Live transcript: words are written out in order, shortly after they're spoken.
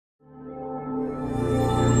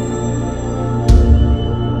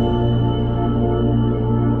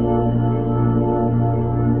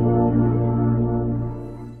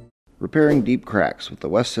Repairing deep cracks with the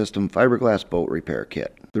West System Fiberglass Boat Repair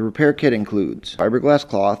Kit. The repair kit includes fiberglass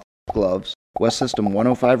cloth, gloves, West System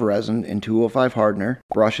 105 resin and 205 hardener,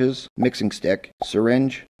 brushes, mixing stick,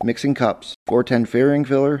 syringe, mixing cups, 410 fairing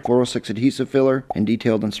filler, 406 adhesive filler, and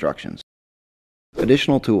detailed instructions.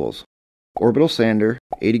 Additional tools: Orbital sander,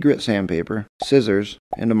 80 grit sandpaper, scissors,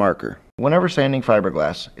 and a marker. Whenever sanding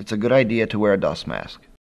fiberglass, it's a good idea to wear a dust mask.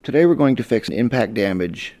 Today we're going to fix impact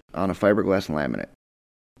damage on a fiberglass laminate.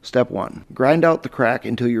 Step 1. Grind out the crack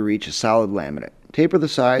until you reach a solid laminate. Taper the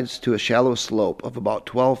sides to a shallow slope of about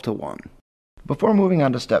 12 to 1. Before moving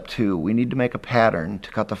on to step 2, we need to make a pattern to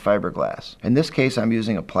cut the fiberglass. In this case, I'm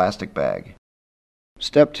using a plastic bag.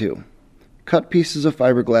 Step 2. Cut pieces of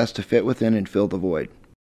fiberglass to fit within and fill the void.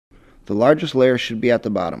 The largest layer should be at the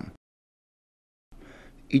bottom.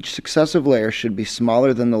 Each successive layer should be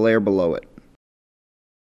smaller than the layer below it.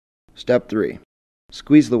 Step 3.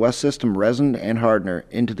 Squeeze the West System resin and hardener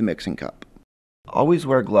into the mixing cup. Always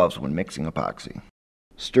wear gloves when mixing epoxy.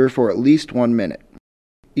 Stir for at least 1 minute.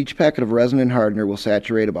 Each packet of resin and hardener will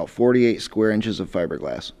saturate about 48 square inches of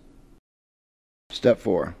fiberglass. Step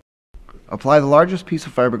 4. Apply the largest piece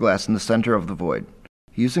of fiberglass in the center of the void.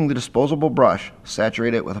 Using the disposable brush,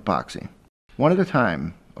 saturate it with epoxy. One at a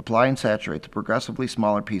time, apply and saturate the progressively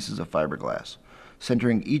smaller pieces of fiberglass,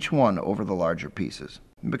 centering each one over the larger pieces.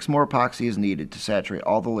 Mix more epoxy as needed to saturate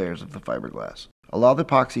all the layers of the fiberglass. Allow the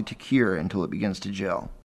epoxy to cure until it begins to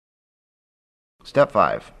gel. Step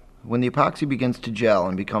 5. When the epoxy begins to gel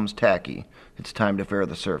and becomes tacky, it's time to fair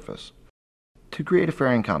the surface. To create a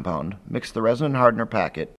fairing compound, mix the resin and hardener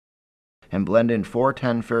packet and blend in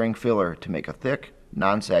 410 fairing filler to make a thick,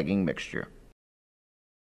 non-sagging mixture.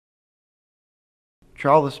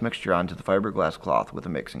 Trowel this mixture onto the fiberglass cloth with a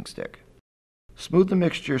mixing stick. Smooth the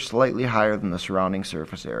mixture slightly higher than the surrounding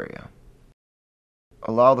surface area.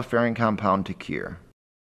 Allow the fairing compound to cure.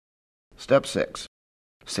 Step 6.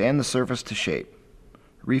 Sand the surface to shape.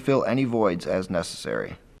 Refill any voids as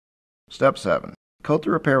necessary. Step 7. Coat the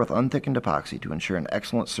repair with unthickened epoxy to ensure an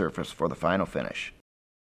excellent surface for the final finish.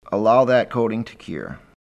 Allow that coating to cure.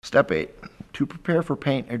 Step 8. To prepare for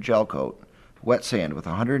paint or gel coat, wet sand with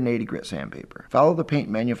 180 grit sandpaper. Follow the paint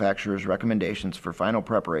manufacturer's recommendations for final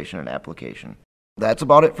preparation and application. That's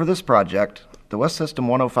about it for this project. The West System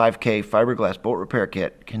 105K Fiberglass Boat Repair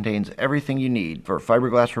Kit contains everything you need for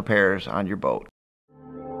fiberglass repairs on your boat.